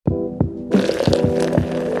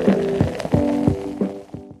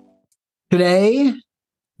Today,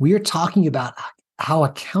 we are talking about how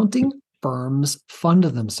accounting firms fund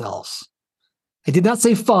themselves. I did not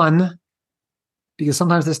say fun because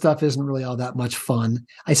sometimes this stuff isn't really all that much fun.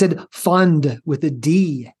 I said fund with a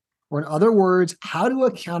D, or in other words, how do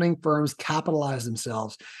accounting firms capitalize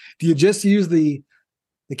themselves? Do you just use the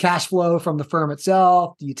cash flow from the firm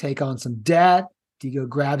itself? Do you take on some debt? Do you go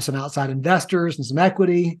grab some outside investors and some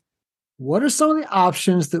equity? What are some of the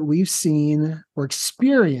options that we've seen or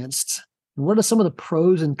experienced? And what are some of the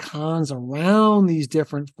pros and cons around these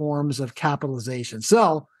different forms of capitalization?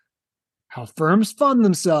 So, how firms fund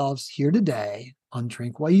themselves here today on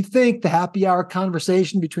Drink While You Think, the happy hour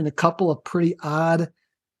conversation between a couple of pretty odd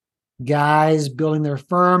guys building their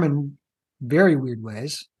firm in very weird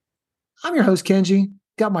ways. I'm your host, Kenji.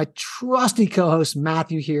 Got my trusty co-host,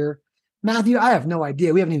 Matthew, here. Matthew, I have no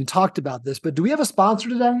idea. We haven't even talked about this, but do we have a sponsor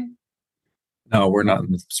today? No, we're not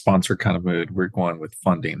in the sponsor kind of mood. We're going with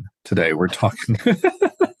funding today. We're talking.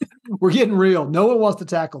 We're getting real. No one wants to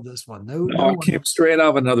tackle this one. No I came straight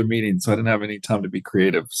out of another meeting, so I didn't have any time to be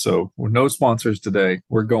creative. So we're no sponsors today.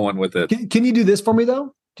 We're going with it. Can you do this for me,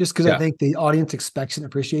 though? Just because I think the audience expects and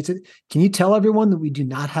appreciates it. Can you tell everyone that we do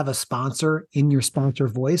not have a sponsor in your sponsor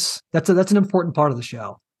voice? That's an important part of the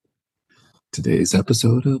show. Today's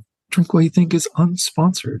episode of Drink What You Think is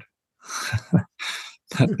unsponsored.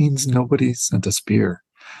 That means nobody sent us beer.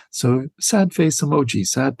 So sad face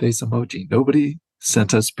emoji. Nobody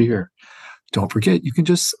sent us beer. Don't forget, you can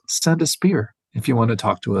just send us beer if you want to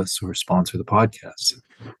talk to us or sponsor the podcast.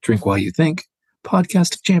 Drink While You Think,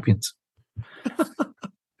 podcast of champions.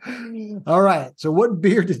 All right. So what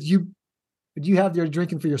beer did you have there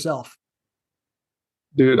drinking for yourself?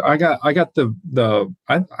 Dude, I got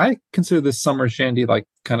I consider this summer shandy like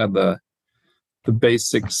kind of the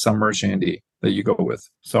basic summer shandy that you go with.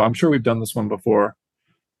 So I'm sure we've done this one before.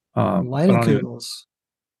 Leinenkugels.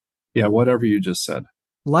 Yeah, whatever you just said.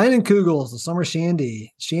 Leinenkugels, the summer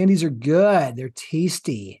shandy. Shandies are good. They're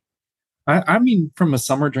tasty. I mean, from a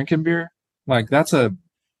summer drinking beer, like that's a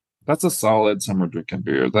solid summer drinking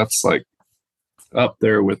beer. That's like up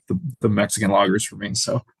there with the Mexican lagers for me.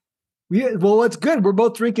 So yeah, well, it's good. We're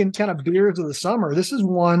both drinking kind of beers of the summer. This is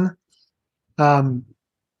one.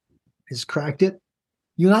 Has cracked it.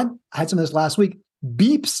 You and I had some of this last week.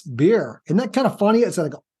 Beeps beer. Isn't that kind of funny? It's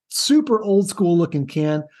like a super old school looking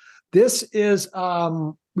can. This is,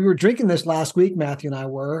 we were drinking this last week, Matthew and I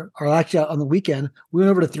or actually on the weekend. We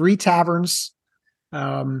went over to Three Taverns,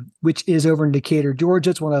 which is over in Decatur,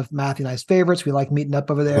 Georgia. It's one of Matthew and I's favorites. We like meeting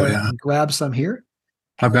up over there and grab some here.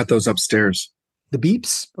 I've got those upstairs. The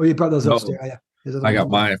Beeps? Oh, you brought those upstairs. Yeah. I got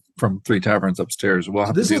mine from Three Taverns upstairs. We'll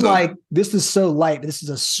have this is so light. This is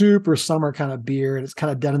a super summer kind of beer, and it's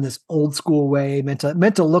kind of done in this old school way, meant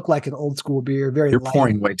to look like an old school beer. Very. You're light.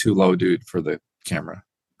 Pouring way too low, dude, for the camera.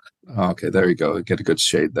 Okay, there you go. Get a good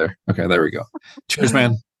shade there. Okay, there we go. Cheers,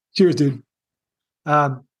 man. Cheers, dude.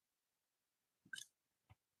 So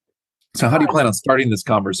how do you plan on starting this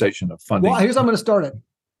conversation of funding? Well, here's how I'm going to start it.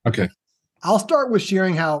 Okay. I'll start with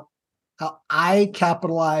sharing how I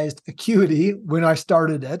capitalized Acuity when I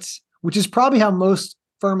started it, which is probably how most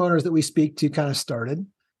firm owners that we speak to kind of started,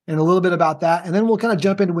 and a little bit about that. And then we'll kind of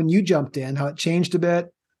jump into when you jumped in, how it changed a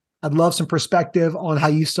bit. I'd love some perspective on how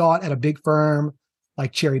you saw it at a big firm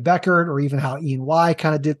like Cherry Bekaert, or even how E&Y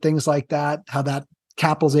kind of did things like that, how that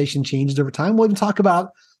capitalization changed over time. We'll even talk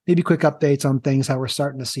about maybe quick updates on things, how we're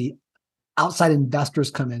starting to see outside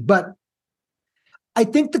investors come in. But I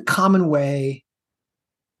think the common way,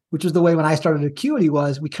 which was the way when I started Acuity,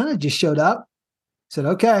 was we kind of just showed up, said,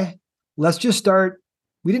 okay, let's just start.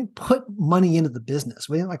 We didn't put money into the business.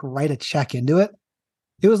 We didn't like write a check into it.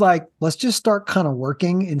 It was like, let's just start kind of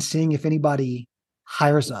working and seeing if anybody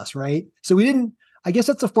hires us, right? So we didn't, I guess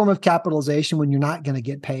that's a form of capitalization when you're not going to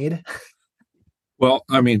get paid. Well,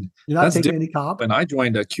 I mean, you're not taking any comp. When I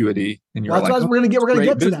joined Acuity, and you're we're going to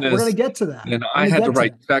get to that. We're going to get to that. And I had to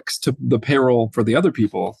write checks to the payroll for the other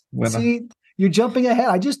people. You're jumping ahead.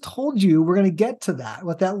 I just told you we're going to get to that,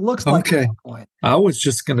 what that looks like at that point. I was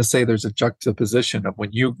just going to say there's a juxtaposition of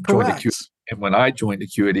when you joined Acuity and when I joined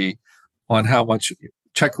Acuity on how much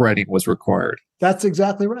check writing was required. That's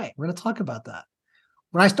exactly right. We're going to talk about that.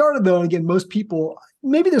 When I started, though, and again, most people,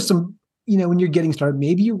 maybe there's some, when you're getting started,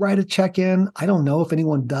 maybe you write a check in. I don't know if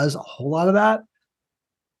anyone does a whole lot of that.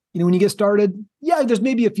 When you get started, there's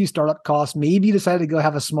maybe a few startup costs. Maybe you decided to go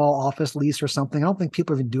have a small office lease or something. I don't think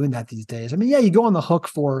people are even doing that these days. I mean, you go on the hook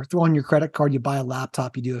for throwing your credit card, you buy a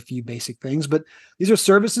laptop, you do a few basic things, but these are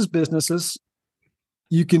services businesses.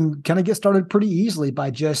 You can kind of get started pretty easily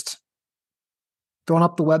by just throwing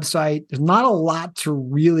up the website. There's not a lot to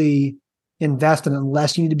really invest in it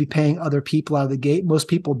unless you need to be paying other people out of the gate. Most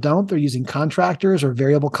people don't. They're using contractors or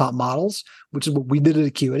variable comp models, which is what we did at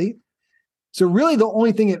Acuity. So really the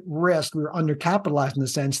only thing at risk, we were undercapitalized in the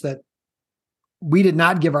sense that we did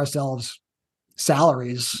not give ourselves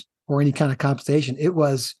salaries or any kind of compensation. It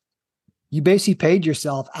was, you basically paid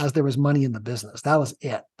yourself as there was money in the business. That was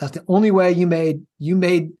it. That's the only way you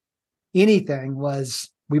made anything. Was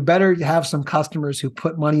we better have some customers who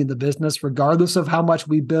put money in the business, regardless of how much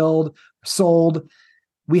we build, sold.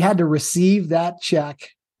 We had to receive that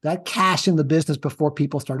check, that cash in the business before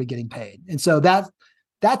people started getting paid. And so that's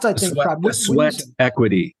I think sweat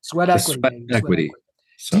equity. Sweat equity.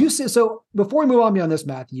 So. Do you see? So before we move on beyond this,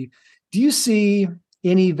 Matthew, do you see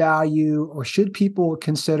any value, or should people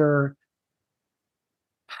consider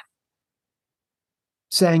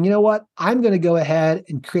saying, you know what, I'm going to go ahead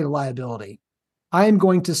and create a liability. I am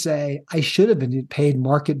going to say I should have been paid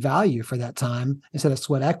market value for that time instead of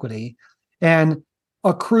sweat equity, and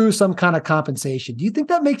accrue some kind of compensation. Do you think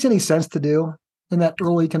that makes any sense to do in that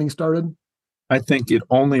early getting started? I think it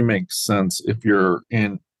only makes sense if you're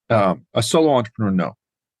in a solo entrepreneur. No.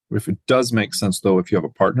 If it does make sense, though, if you have a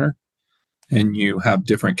partner and you have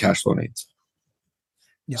different cash flow needs.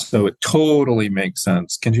 Yeah. So it totally makes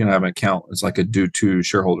sense. Continuing to have an account is like a due to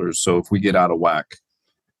shareholders. So if we get out of whack,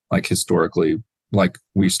 like historically, like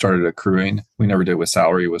we started accruing, we never did with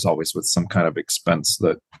salary. It was always with some kind of expense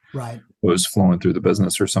that was flowing through the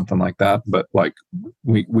business or something like that. But like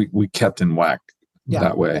we kept in whack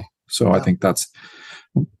that way. So I think that's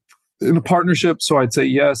in a partnership. So I'd say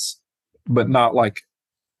yes, but not like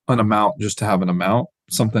an amount just to have an amount,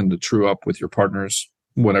 something to true up with your partners,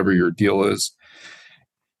 whatever your deal is.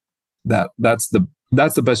 That's the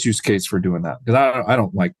best use case for doing that, because I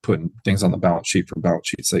don't like putting things on the balance sheet for balance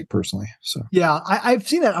sheet's sake personally. So yeah, I've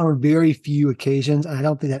seen that on very few occasions, and I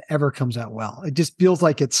don't think that ever comes out well. It just feels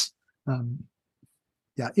like it's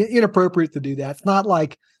inappropriate to do that. It's not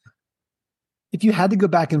like if you had to go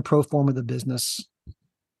back and pro forma the business,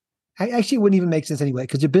 actually it wouldn't even make sense anyway,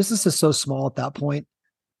 because your business is so small at that point.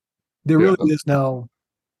 There really is no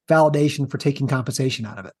validation for taking compensation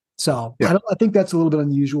out of it. So I think that's a little bit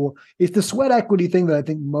unusual. It's the sweat equity thing that I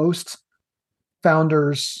think most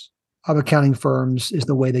founders of accounting firms is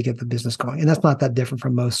the way they get the business going. And that's not that different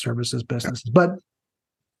from most services businesses. But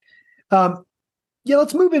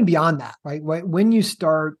let's move in beyond that, right? When you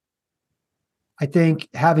start, I think,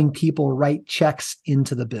 having people write checks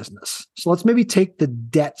into the business. So let's maybe take the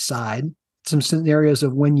debt side, some scenarios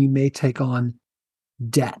of when you may take on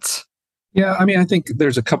debt. Yeah, I mean, I think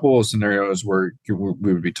there's a couple of scenarios where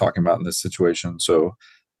we would be talking about in this situation. So,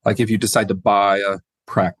 like if you decide to buy a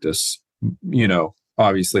practice,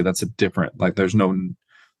 obviously that's a different, like there's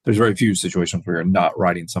very few situations where you're not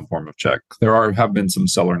writing some form of check. Have been some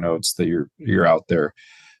seller notes that you're out there,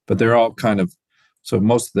 but they're all kind of, so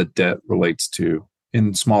most of the debt relates to,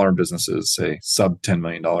 in smaller businesses, say sub $10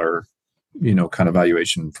 million, kind of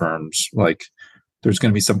valuation firms, like there's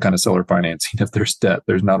going to be some kind of seller financing. If there's debt,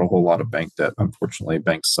 there's not a whole lot of bank debt. Unfortunately,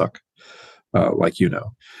 banks suck,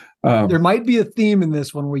 There might be a theme in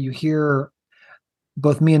this one where you hear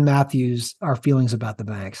both me and Matthew's our feelings about the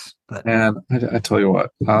banks. But and I tell you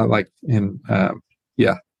what, So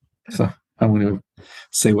I want to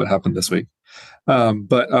say what happened this week.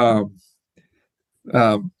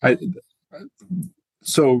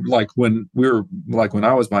 So like when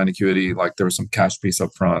I was buying Acuity, like there was some cash piece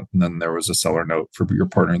up front, and then there was a seller note for your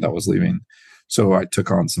partner that was leaving. So I took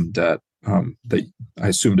on some debt that I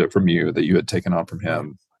assumed it from you that you had taken on from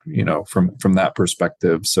him, from that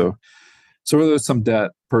perspective. So there was some debt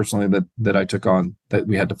personally that I took on that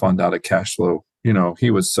we had to fund out of cash flow. He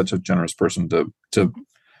was such a generous person to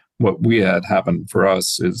what we had happen for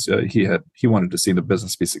us is he wanted to see the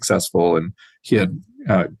business be successful, and he had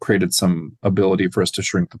created some ability for us to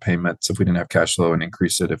shrink the payments if we didn't have cash flow and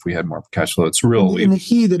increase it if we had more cash flow. It's real. And the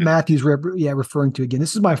he that Matthew's referring to again,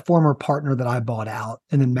 this is my former partner that I bought out,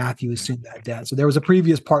 and then Matthew assumed that debt. So there was a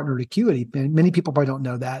previous partner at Acuity, and many people probably don't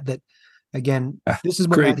know that again, this is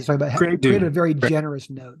what Matthew's talking about. Created a very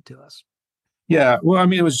generous note to us. Yeah. Well, I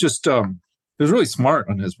mean, it was just, it was really smart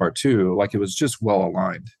on his part too. Like it was just well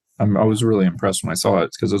aligned. I was really impressed when I saw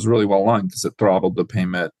it because it was really well aligned, because it throttled the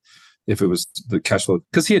payment if it was the cash flow,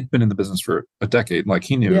 because he had been in the business for a decade. Like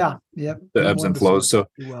he knew the ebbs and flows. So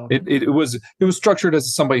it was structured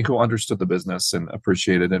as somebody who understood the business and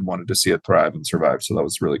appreciated and wanted to see it thrive and survive. So that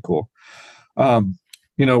was really cool. When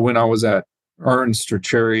I was at Ernst or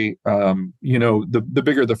Cherry, the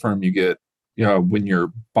bigger the firm you get, when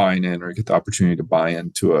you're buying in or get the opportunity to buy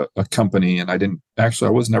into a company. And I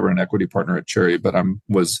was never an equity partner at Cherry, but I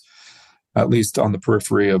was at least on the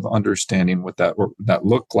periphery of understanding what that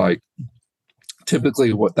looked like.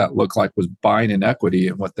 typically what that looked like was buying an equity,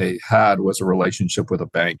 and what they had was a relationship with a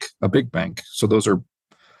bank, a big bank. So those are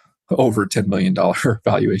over $10 million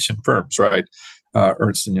valuation firms, right?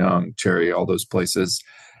 Ernst and Young, Cherry, all those places.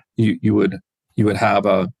 You would have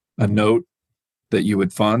a note that you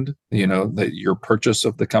would fund, that your purchase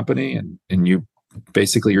of the company, and you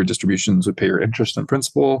basically your distributions would pay your interest and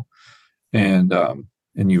principal, and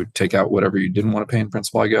you would take out whatever you didn't want to pay in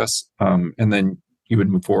principal, I guess, and then you would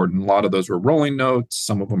move forward. And a lot of those were rolling notes,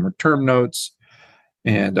 some of them were term notes,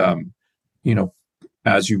 and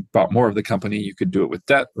as you bought more of the company, you could do it with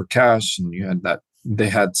debt or cash, and you had that. They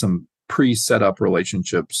had some pre-set up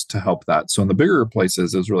relationships to help that. So in the bigger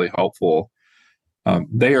places, it was really helpful.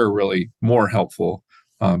 They are really more helpful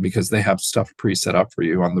because they have stuff pre-set up for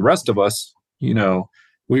you. On the rest of us,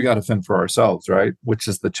 we got to fend for ourselves, right? Which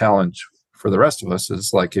is the challenge for the rest of us.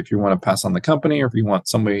 Is like, if you want to pass on the company, or if you want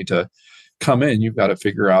somebody to come in, you've got to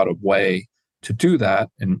figure out a way to do that.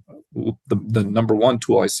 And the number one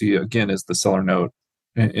tool I see, again, is the seller note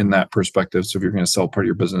in that perspective. So if you're going to sell part of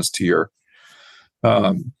your business to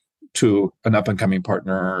to an up and coming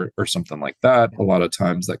partner or something like that, a lot of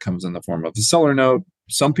times that comes in the form of a seller note.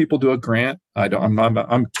 Some people do a grant.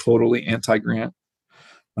 I'm totally anti-grant.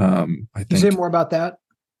 I think. Can you say more about that?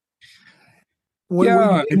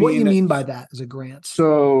 What you mean by that as a grant?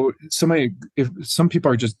 So if some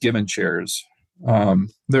people are just given shares,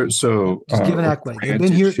 just given equity. They've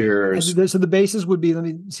been here. Shares. So the basis would be, let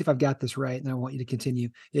me see if I've got this right, and I want you to continue.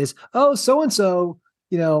 Is so and so,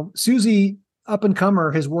 Susie up and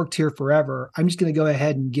comer has worked here forever. I'm just going to go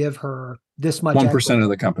ahead and give her this much. 1% of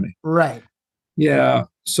the company. Right. Yeah.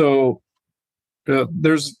 So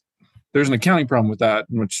there's an accounting problem with that,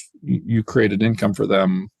 in which you created income for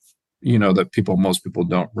them, that most people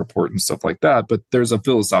don't report and stuff like that. But there's a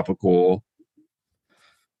philosophical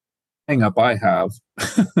hang up I have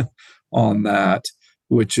on that,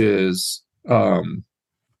 which is I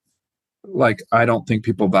don't think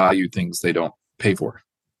people value things they don't pay for.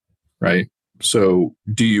 Right. So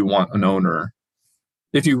do you want an owner?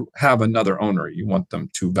 If you have another owner, you want them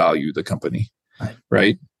to value the company,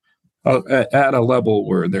 right? At a level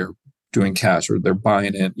where they're doing cash or they're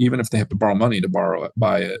buying it, even if they have to borrow money to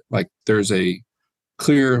buy it, like there's a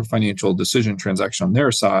clear financial decision transaction on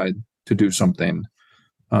their side to do something.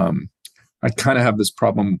 I kind of have this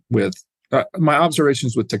problem with my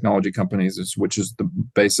observations with technology companies, which is the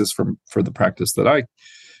basis for the practice that I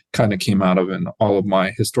kind of came out of in all of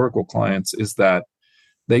my historical clients, is that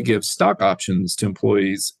they give stock options to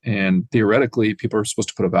employees, and theoretically people are supposed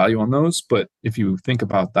to put a value on those. But if you think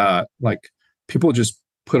about that, like, people just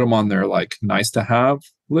put them on their nice to have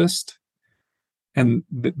list, and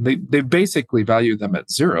they basically value them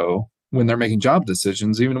at zero when they're making job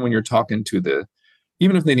decisions. Even when you're talking to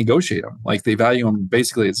even if they negotiate them, they value them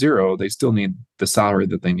basically at zero, they still need the salary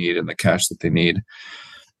that they need and the cash that they need.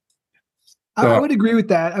 So, I would agree with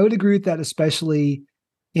that. I would agree with that, especially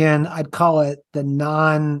in, I'd call it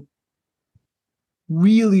the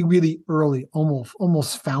really, really early,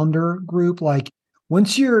 almost founder group. Like,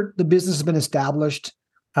 once the business has been established,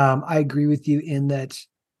 I agree with you in that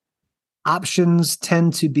options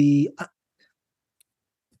tend to be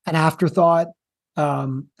an afterthought,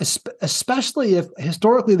 especially if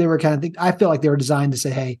historically they were I feel like they were designed to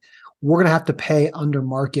say, hey, we're going to have to pay under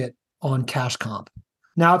market on cash comp.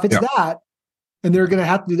 Now, if it's that, and they're going to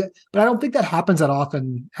have to do that, but I don't think that happens that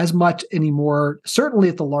often as much anymore. Certainly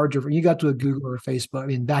at the larger, you got to a Google or a Facebook. I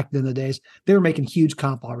mean, back in the days, they were making huge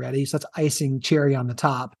comp already. So that's icing cherry on the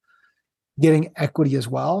top, getting equity as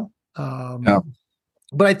well. But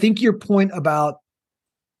I think your point about,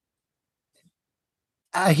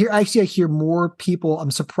 I hear more people. I'm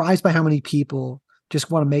surprised by how many people just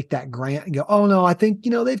want to make that grant and go, oh no, I think,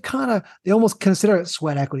 they almost consider it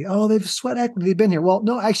sweat equity. Oh, they've sweat equity. They've been here. Well,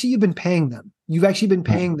 no, actually you've been paying them. You've actually been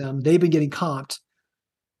paying them. They've been getting comped.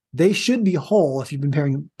 They should be whole if you've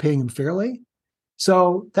been paying them fairly.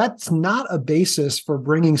 So that's not a basis for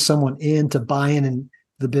bringing someone in to buy in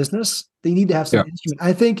the business. They need to have some instrument.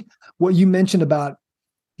 I think what you mentioned about,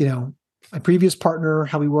 my previous partner,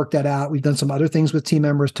 how we worked that out. We've done some other things with team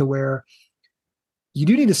members to where you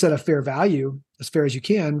do need to set a fair value, as fair as you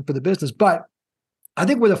can, for the business. But I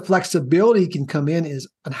think where the flexibility can come in is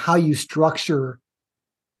on how you structure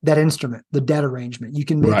that instrument, the debt arrangement. You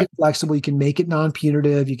can make it flexible. You can make it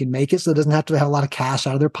non-punitive. You can make it so it doesn't have to have a lot of cash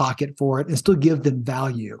out of their pocket for it and still give them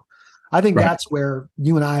value. I think that's where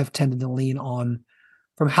you and I have tended to lean on,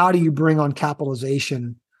 from how do you bring on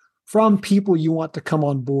capitalization from people you want to come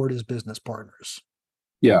on board as business partners.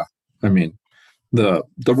 Yeah. I mean, the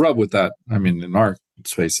rub with that, in our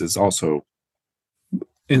space, is also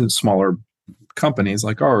in smaller companies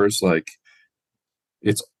like ours,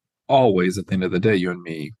 it's always at the end of the day, you and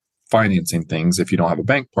me financing things if you don't have a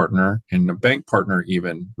bank partner, and the bank partner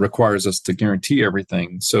even requires us to guarantee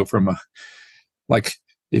everything. So from a like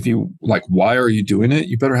if you like, why are you doing it?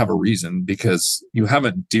 You better have a reason, because you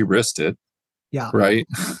haven't de-risked it. Yeah. Right.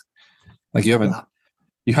 Like you haven't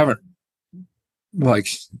like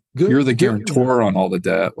you're the guarantor on all the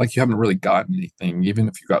debt. Like you haven't really gotten anything, even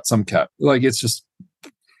if you got some cap. Like it's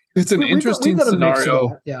an interesting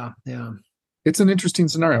scenario. Yeah. It's an interesting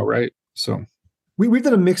scenario, right? So we've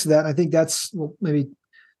done a mix of that. I think that's, well, maybe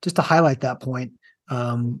just to highlight that point.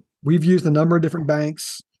 We've used a number of different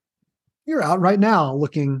banks. You're out right now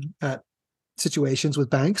looking at situations with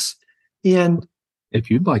banks, and if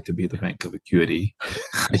you'd like to be the Bank of Acuity,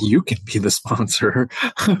 you can be the sponsor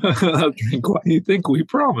of Drink What You Think, we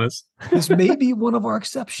promise. This may be one of our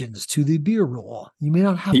exceptions to the beer rule. You may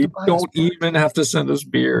not have to buy don't even have to send us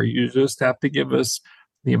beer. You just have to give us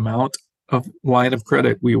the amount of line of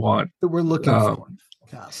credit we want. That we're looking for.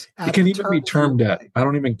 Yes. It can even be term debt. I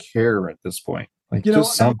don't even care at this point. Like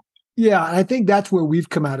some. Yeah, and I think that's where we've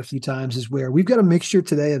come out a few times, is where we've got a mixture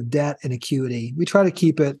today of debt and acuity. We try to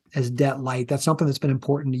keep it as debt light. That's something that's been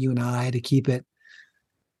important to you and I, to keep it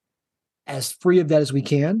as free of debt as we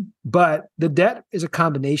can. But the debt is a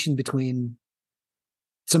combination between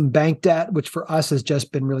some bank debt, which for us has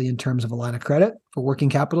just been really in terms of a line of credit for working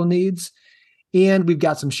capital needs. And we've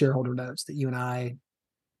got some shareholder notes that you and I,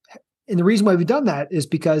 and the reason why we've done that is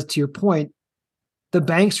because, to your point, the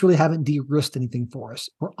banks really haven't de-risked anything for us.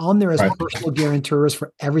 We're on there as personal guarantors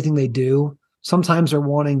for everything they do. Sometimes they're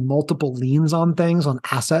wanting multiple liens on things, on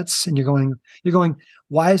assets. And you're going,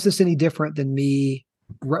 why is this any different than me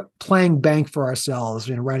playing bank for ourselves,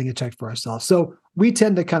 writing a check for ourselves? So we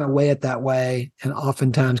tend to kind of weigh it that way, and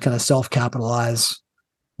oftentimes kind of self-capitalize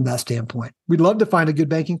from that standpoint. We'd love to find a good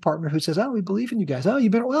banking partner who says, oh, we believe in you guys. Oh,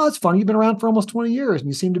 it's funny. You've been around for almost 20 years and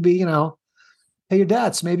you seem to be, pay your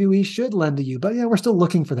debts. Maybe we should lend to you, but we're still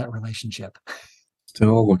looking for that relationship.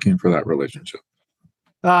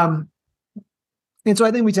 And so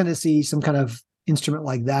I think we tend to see some kind of instrument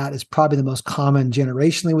like that is probably the most common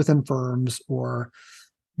generationally within firms, or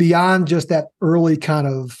beyond just that early kind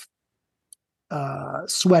of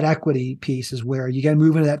sweat equity piece, is where you got to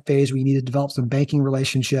move into that phase where you need to develop some banking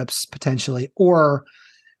relationships potentially, or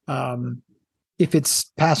if it's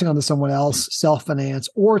passing on to someone else, self-finance,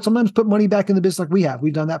 or sometimes put money back in the business like we have.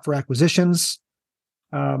 We've done that for acquisitions,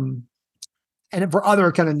 and for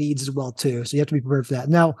other kind of needs as well too. So you have to be prepared for that.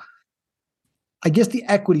 Now, I guess the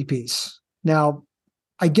equity piece. Now,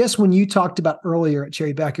 I guess when you talked about earlier at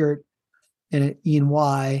Cherry Bekaert and at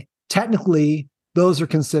E&Y, technically those are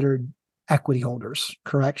considered equity holders,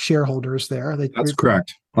 correct? Shareholders there. That's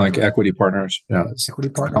correct. Like equity partners. Yeah, equity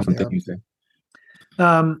partners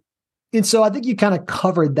there. And so I think you kind of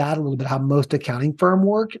covered that a little bit, how most accounting firms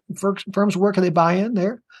work, and they buy in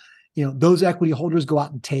there. Those equity holders go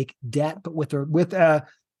out and take debt, but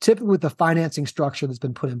typically with the financing structure that's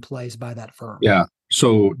been put in place by that firm. Yeah.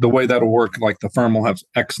 So the way that'll work, like the firm will have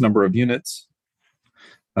X number of units.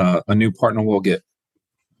 A new partner will get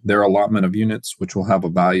their allotment of units, which will have a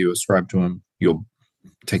value ascribed to them. You'll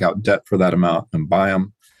take out debt for that amount and buy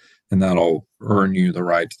them, and that'll earn you the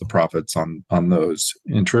right to the profits on those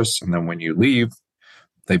interests. And then when you leave,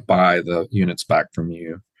 they buy the units back from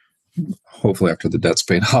you, hopefully after the debt's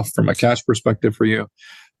paid off from a cash perspective for you.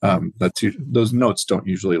 Those notes don't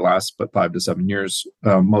usually last but 5 to 7 years.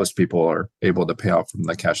 Most people are able to pay off from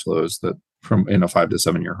the cash flows from in a 5 to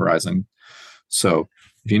 7 year horizon. So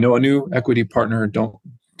if you know a new equity partner,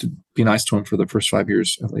 be nice to them for the first 5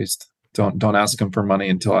 years at least. Don't ask them for money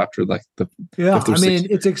until after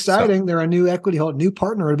it's exciting. They're a new equity holder, new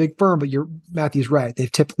partner at a big firm, but Matthew's right.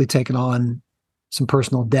 They've typically taken on some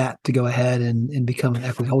personal debt to go ahead and become an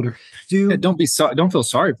equity holder. Don't feel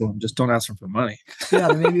sorry for them. Just don't ask them for money. Yeah,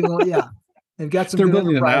 maybe. They've got some. They're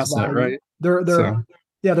building an asset, right?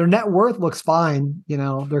 Their net worth looks fine.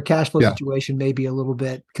 Their cash flow situation may be a little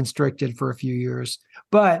bit constricted for a few years,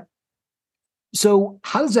 but so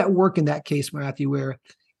how does that work in that case, Matthew? Where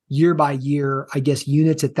year by year, I guess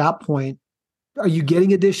units at that point, are you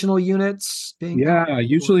getting additional units?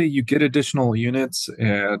 Usually you get additional units,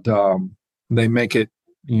 and they make it,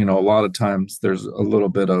 a lot of times there's a little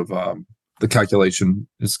bit of the calculation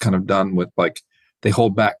is kind of done with, like, they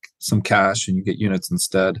hold back some cash and you get units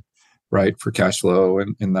instead, right, for cash flow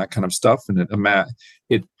and that kind of stuff. And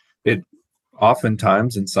it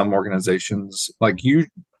oftentimes in some organizations, like you,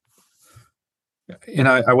 and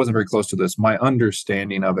I wasn't very close to this. My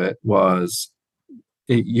understanding of it was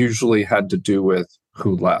it usually had to do with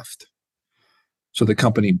who left. So the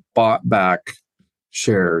company bought back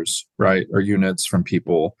shares, right, or units from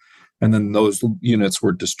people, And then those units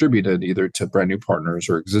were distributed either to brand new partners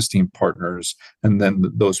or existing partners. And then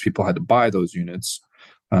those people had to buy those units.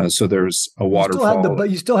 So there's a waterfall. But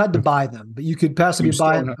you still had to buy them, but you could passively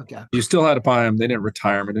buy them. Okay. You still had to buy them. They didn't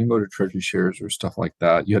retire them. They didn't go to treasury shares or stuff like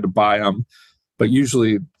that. You had to buy them. But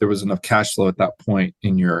usually there was enough cash flow at that point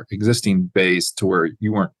in your existing base to where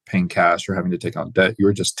you weren't paying cash or having to take on debt. You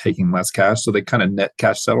were just taking less cash. So they kind of net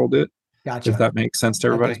cash settled it. Gotcha. If that makes sense to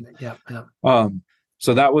everybody. Yeah.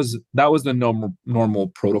 So that was the normal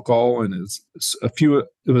protocol, and it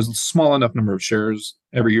was a small enough number of shares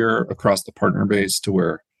every year across the partner base to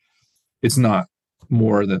where it's not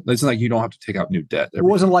like you don't have to take out new debt. It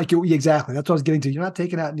wasn't like exactly. That's what I was getting to. You're not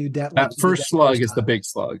taking out new debt. That first slug is the big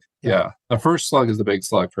slug. Yeah. The first slug is the big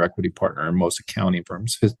slug for equity partner in most accounting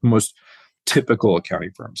firms, most typical accounting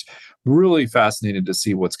firms. Really fascinated to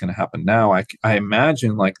see what's going to happen now. I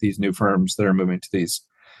imagine like these new firms that are moving to these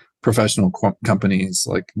professional companies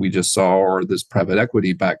like we just saw, or this private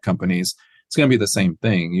equity backed companies, it's going to be the same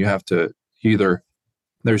thing. You have to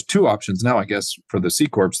there's two options now, I guess, for the C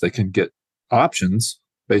Corps. They can get options,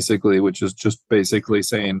 basically, which is just basically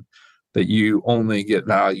saying that you only get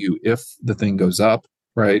value if the thing goes up,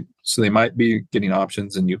 right? So they might be getting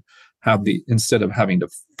options, and you have instead of having to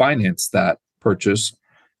finance that purchase,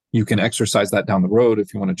 you can exercise that down the road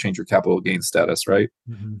if you want to change your capital gain status, right?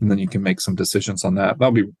 Mm-hmm. And then you can make some decisions on that.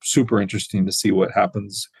 That'll be super interesting to see what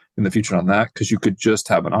happens in the future on that, because you could just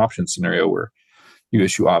have an option scenario where you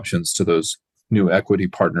issue options to those new equity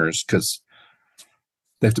partners because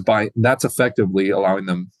they have to buy. That's effectively allowing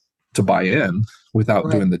them to buy in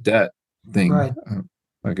without doing the debt thing. Right.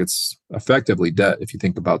 Like it's effectively debt if you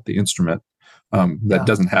think about the instrument that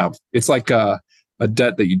doesn't have. It's like a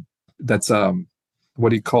debt that's what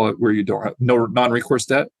do you call it, where you don't have no non-recourse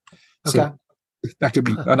debt. Okay. So that could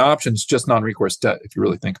be an option. It's just non-recourse debt if you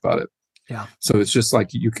really think about it. Yeah. So it's just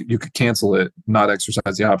like you could cancel it, not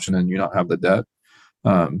exercise the option, and you not have the debt.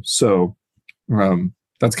 That's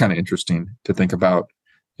kind of interesting to think about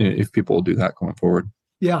if people will do that going forward.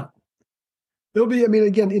 Yeah. It'll be,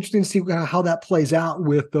 again, interesting to see how that plays out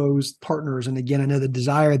with those partners. And again, I know the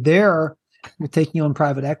desire there with taking on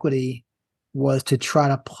private equity was to try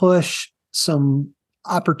to push some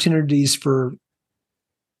opportunities for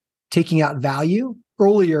taking out value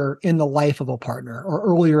earlier in the life of a partner or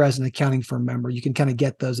earlier as an accounting firm member. You can kind of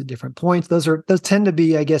get those at different points. Those tend to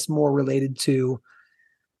be, I guess, more related to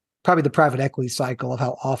probably the private equity cycle of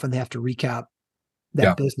how often they have to recap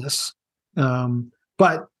that business.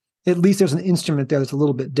 But at least there's an instrument there that's a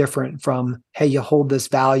little bit different from, hey, you hold this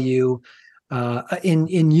value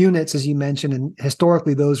in units, as you mentioned, and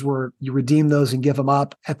historically you redeem those and give them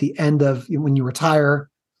up at the end of when you retire.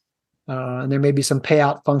 And there may be some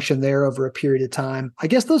payout function there over a period of time. I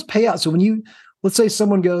guess those payouts. So when let's say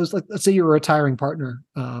someone goes, let's say you're a retiring partner,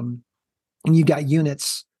 and you got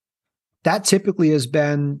units, that typically has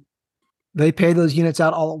been, they pay those units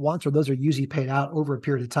out all at once, or those are usually paid out over a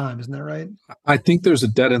period of time. Isn't that right? I think there's a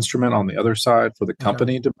debt instrument on the other side for the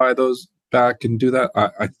company to buy those back and do that.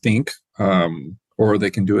 I think, or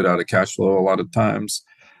they can do it out of cash flow a lot of times.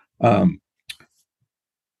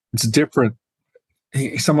 It's different.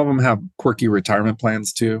 Some of them have quirky retirement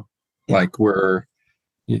plans too, like where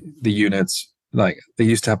the units, like they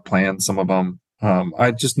used to have plans, some of them. I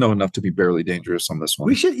just know enough to be barely dangerous on this one.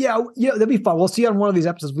 We should, that'd be fun. We'll see on one of these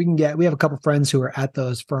episodes. We have a couple of friends who are at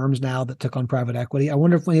those firms now that took on private equity. I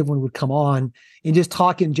wonder if anyone would come on and just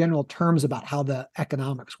talk in general terms about how the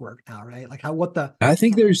economics work now, right? Like I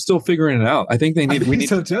think they're still figuring it out. I think we need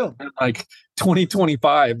so too. Like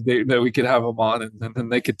 2025 that we could have them on and then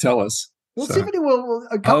they could tell us. We'll see if anyone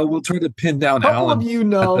we'll try to pin down Alan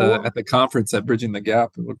at the conference at Bridging the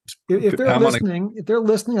Gap. If they're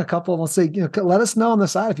listening, a couple will say, let us know on the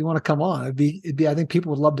side if you want to come on. It'd be. I think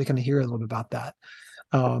people would love to kind of hear a little bit about that.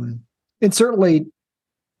 And certainly,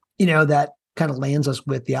 that kind of lands us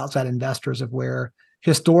with the outside investors of where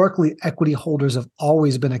historically equity holders have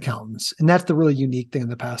always been accountants, and that's the really unique thing in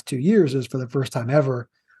the past 2 years is for the first time ever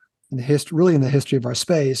in the history of our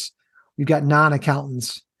space, we've got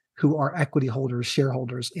non-accountants who are equity holders,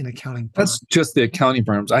 shareholders in accounting firms. That's just the accounting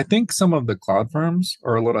firms. I think some of the cloud firms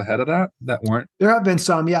are a little ahead of that weren't. There have been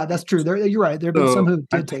some. Yeah, that's true. You're right. There have been some who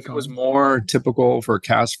did take on. It was more typical for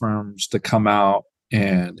cash firms to come out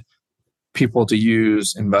and people to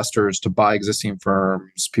use investors to buy existing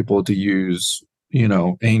firms, people to use,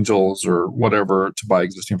 angels or whatever to buy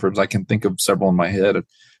existing firms. I can think of several in my head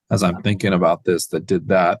as I'm thinking about this that did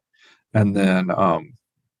that. And then,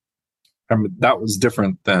 that was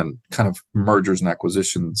different than kind of mergers and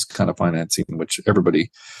acquisitions kind of financing, which everybody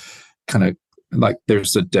kind of like,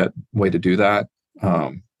 there's a debt way to do that.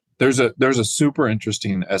 there's a super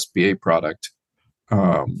interesting SBA product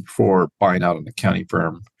for buying out an accounting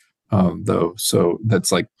firm, though. So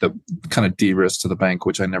that's like the kind of de-risk to the bank,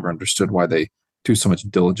 which I never understood why they do so much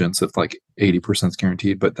diligence if like 80% is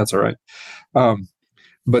guaranteed, but that's all right.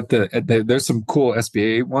 But there's some cool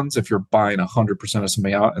SBA ones. If you're buying 100% of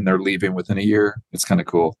somebody out and they're leaving within a year, it's kind of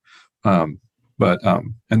cool. And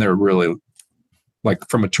they're really, like,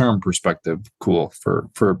 from a term perspective, cool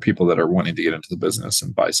for people that are wanting to get into the business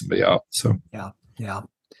and buy somebody out. So yeah.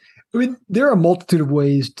 I mean, there are a multitude of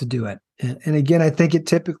ways to do it, and again, I think it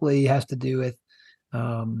typically has to do with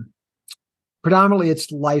predominantly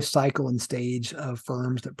it's life cycle and stage of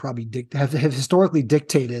firms that probably have historically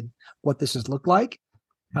dictated what this has looked like.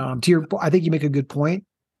 I think you make a good point.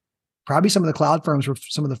 Probably some of the cloud firms were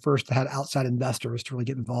some of the first that had outside investors to really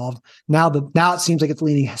get involved. Now it seems like it's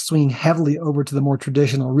swinging heavily over to the more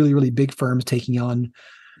traditional, really, really big firms taking on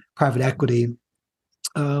private equity.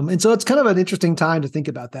 And so it's kind of an interesting time to think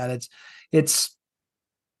about that. It's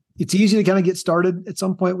easy to kind of get started at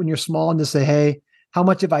some point when you're small and to say, hey, how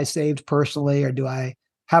much have I saved personally, or do I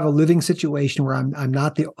have a living situation where I'm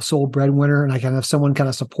not the sole breadwinner and I can have someone kind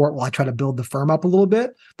of support while I try to build the firm up a little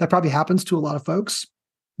bit? That probably happens to a lot of folks.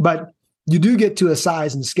 But you do get to a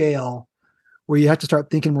size and scale where you have to start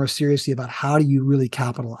thinking more seriously about how do you really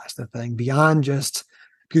capitalize the thing beyond just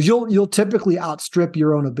because you'll typically outstrip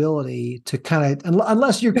your own ability to kind of,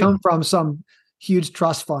 unless you come from some huge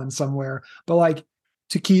trust fund somewhere, but like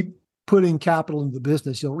to keep putting capital into the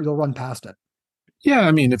business, you'll run past it. yeah,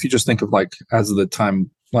 I mean, if you just think of like as of the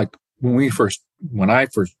time, like when I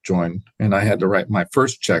first joined and I had to write my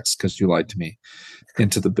first checks because you lied to me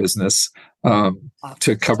into the business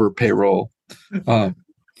to cover payroll.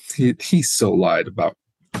 He so lied about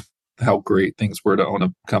how great things were to own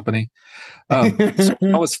a company. So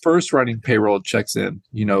I was first writing payroll checks in,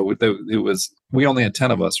 we only had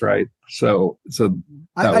 10 of us, right? So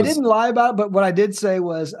I didn't lie about it, but what I did say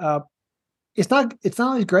was it's not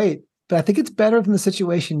always great, but I think it's better than the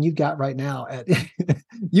situation you've got right now.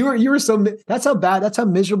 You were so that's how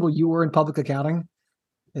miserable you were in public accounting.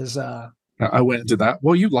 I went into that.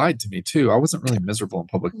 Well, you lied to me too. I wasn't really miserable in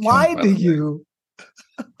public accounting. Lied to you.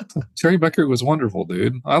 Terry Becker was wonderful,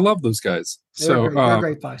 dude. I love those guys. They're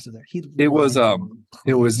great guys there. It wasn't.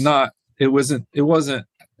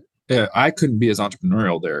 I couldn't be as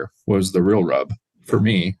entrepreneurial there. Was the real rub for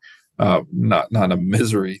me. Not a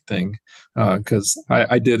misery thing, because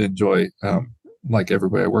I did enjoy like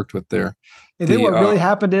everybody I worked with there. And then what really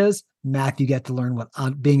happened is Matthew got to learn what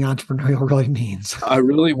being entrepreneurial really means. I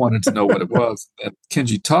really wanted to know what it was. And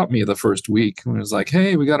Kenji taught me the first week when it was like,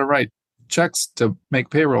 hey, we got to write checks to make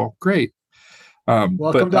payroll. Great.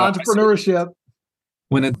 Welcome to entrepreneurship.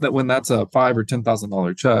 When that's a $5,000 or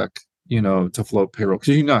 $10,000 check, to float payroll,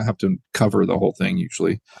 because you not have to cover the whole thing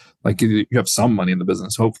usually. Like you have some money in the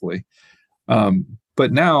business, hopefully.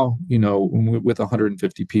 But now, with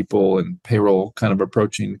 150 people and payroll kind of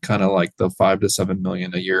approaching kind of like the 5 to 7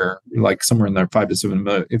 million a year, like somewhere in there, 5 to 7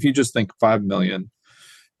 million. If you just think 5 million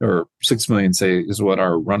or 6 million, say, is what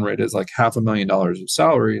our run rate is, like $500,000 of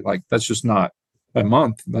salary, like that's just not a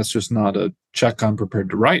month. That's just not a check I'm prepared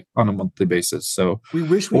to write on a monthly basis. So we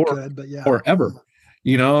wish we could, but yeah, or ever,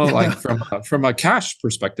 like from a cash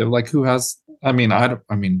perspective, like who has?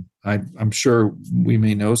 I'm sure we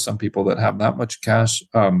may know some people that have that much cash,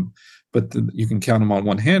 but you can count them on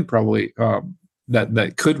one hand probably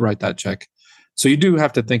that could write that check. So you do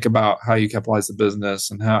have to think about how you capitalize the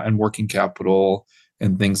business and working capital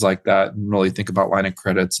and things like that, and really think about line of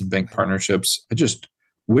credits and bank partnerships. I just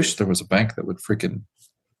wish there was a bank that would freaking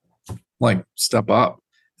like step up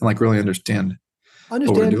and like really understand.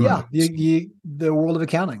 Yeah, the world of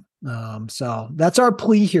accounting. So that's our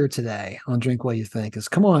plea here today on Drink What You Think is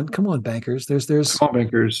come on, bankers. There's come on,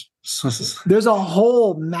 bankers. There's a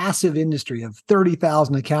whole massive industry of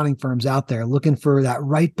 30,000 accounting firms out there looking for that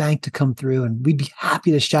right bank to come through, and we'd be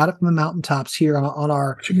happy to shout it from the mountaintops here on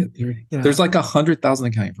our. There's like 100,000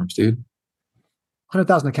 accounting firms, dude.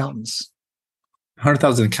 100,000 accountants.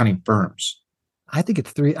 100,000 accounting firms. I think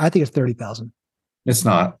it's 30,000. It's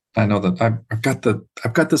not. I know that I've got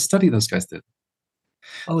the study those guys did.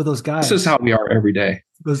 Oh, those guys. This is how we are every day.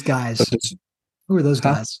 Those guys. Who are those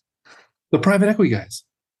guys? The private equity guys.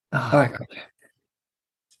 That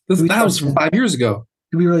was 5 years ago.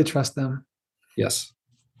 Do we really trust them? Yes.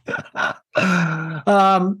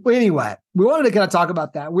 Anyway, we wanted to kind of talk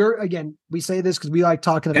about that. We say this because we like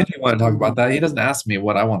talking about. And you want to talk about that? He doesn't ask me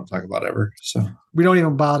what I want to talk about ever. So we don't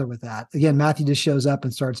even bother with that. Again, Matthew just shows up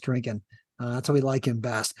and starts drinking. That's how we like him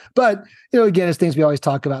best. But, again, it's things we always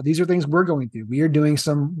talk about. These are things we're going through. We are doing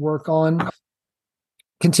some work on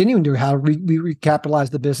continuing to how we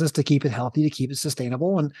recapitalize the business to keep it healthy, to keep it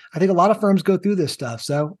sustainable. And I think a lot of firms go through this stuff.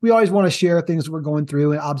 So we always want to share things we're going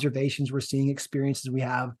through and observations we're seeing, experiences we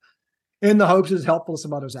have, in the hopes it's helpful to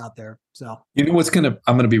some others out there. So You know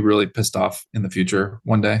I'm gonna be really pissed off in the future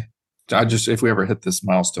one day. If we ever hit this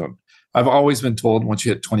milestone. I've always been told once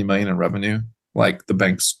you hit 20 million in revenue, like the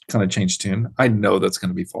banks kind of change tune. I know that's going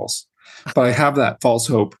to be false, but I have that false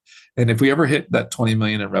hope. And if we ever hit that 20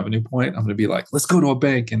 million in revenue point, I'm going to be like, let's go to a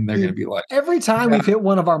bank. And they're going to be like, every time we've hit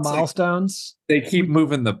one of our milestones, they keep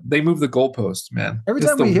moving they move the goalposts, man. Every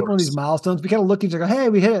time we hit one of these milestones, we kind of look at each other, hey,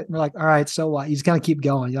 we hit it. And we're like, all right, so what? You just kind of keep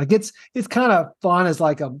going. Like it's kind of fun as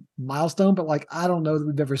like a milestone, but like I don't know that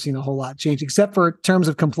we've ever seen a whole lot change, except for terms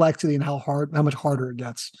of complexity and how much harder it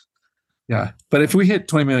gets. Yeah. But if we hit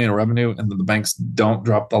 20 million in revenue and then the banks don't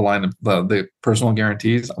drop the line of the personal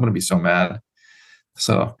guarantees, I'm going to be so mad.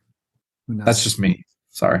 So that's just me.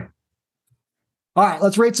 Sorry. All right,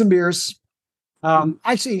 let's rate some beers.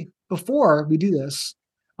 Actually, before we do this,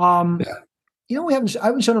 I haven't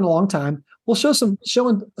shown in a long time. We'll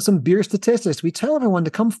showing some beer statistics. We tell everyone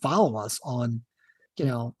to come follow us on,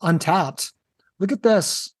 Untapped. Look at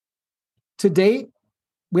this. To date,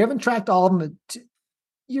 we haven't tracked all of them.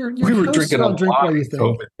 We were drinking a lot in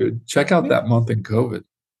COVID, dude. Check out that month in COVID.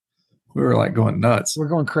 We were like going nuts. We're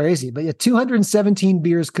going crazy. But 217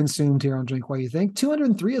 beers consumed here on Drink What You Think.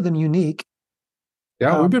 203 of them unique.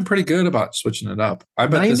 Yeah, we've been pretty good about switching it up. I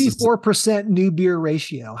bet 94% new beer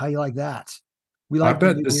ratio. How you like that? We like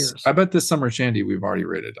beers. I bet this summer shandy we've already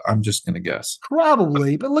rated. I'm just going to guess.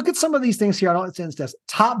 Probably. But look at some of these things here. I don't know what it says.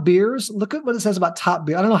 Top beers. Look at what it says about top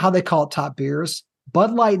beer. I don't know how they call it top beers.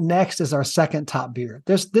 Bud Light Next is our second top beer.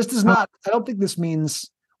 This does not, I don't think this means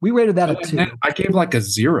we rated that a 2. I gave like a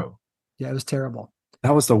 0. Yeah, it was terrible.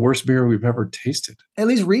 That was the worst beer we've ever tasted. At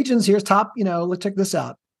least regions here's top, let's check this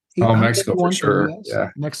out. Mexico for sure.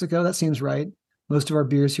 Yeah. Mexico, that seems right. Most of our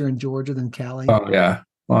beers here in Georgia than Cali. Oh yeah.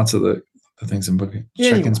 Lots of the things in booking.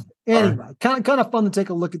 Anyway, kind of fun to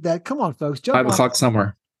take a look at that. Come on, folks. 5 o'clock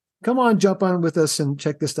somewhere. Come on, jump on with us and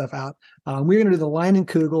check this stuff out. We're going to do the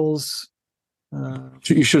Leinenkugel's.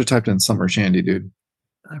 You should have typed in summer shandy, dude.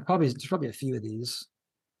 There's probably a few of these.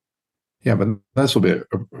 Yeah, but this will be a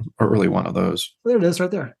early one of those. There it is, right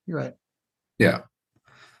there. You're right. Yeah.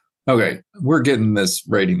 Okay, we're getting this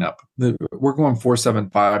rating up. We're going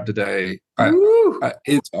 4.75 today.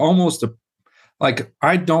 It's almost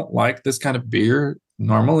I don't like this kind of beer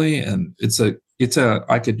normally, and it's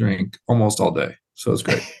I could drink almost all day, so it's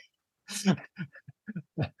great.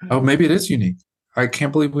 Oh, maybe it is unique. I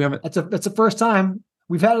can't believe we haven't. That's the first time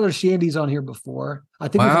we've had other shandies on here before. I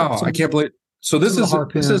think. Wow, I can't believe. So this is a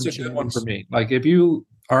good one for me. Like if you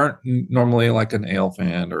aren't normally like an ale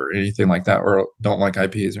fan or anything like that, or don't like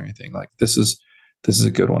IPAs or anything, like this is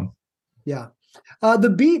a good one. Yeah, the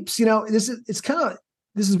beeps.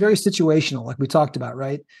 This is very situational, like we talked about,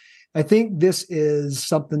 right? I think this is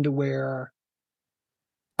something to where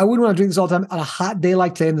I wouldn't want to drink this all the time. On a hot day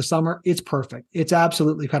like today in the summer, it's perfect. It's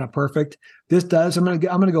absolutely kind of perfect. This does. I'm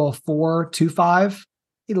gonna go a 4.25.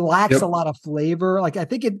 It lacks a lot of flavor. Like I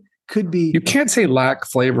think it could be. You can't say lack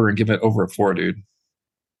flavor and give it over a 4, dude.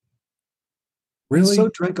 Really? It's so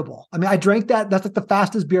drinkable. I mean, I drank that. That's like the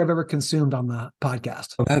fastest beer I've ever consumed on the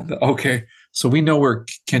podcast. Okay, so we know where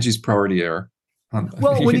Kenji's priority are.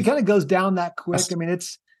 Well, when he kind of goes down that quick, I mean,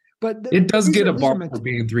 it does get a bump for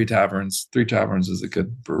being 3 Taverns. 3 Taverns is a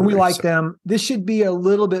good brewery. We like them. This should be a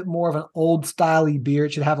little bit more of an old style-y beer.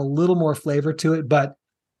 It should have a little more flavor to it, but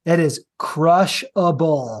it is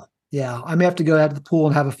crushable. Yeah, I may have to go out to the pool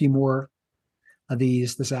and have a few more of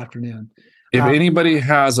these this afternoon. If anybody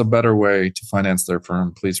has a better way to finance their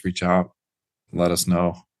firm, please reach out. Let us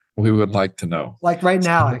know. We would like to know. Like right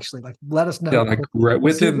now, actually. Like let us know. Yeah, like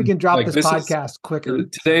within. See if we can drop this podcast quicker.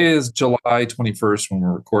 Today is July 21st when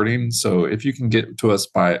we're recording. So if you can get to us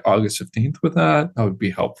by August 15th with that would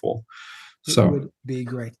be helpful. It would be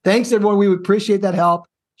great. Thanks, everyone. We would appreciate that help.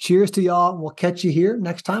 Cheers to y'all. We'll catch you here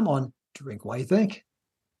next time on Drink What You Think.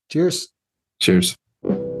 Cheers. Cheers.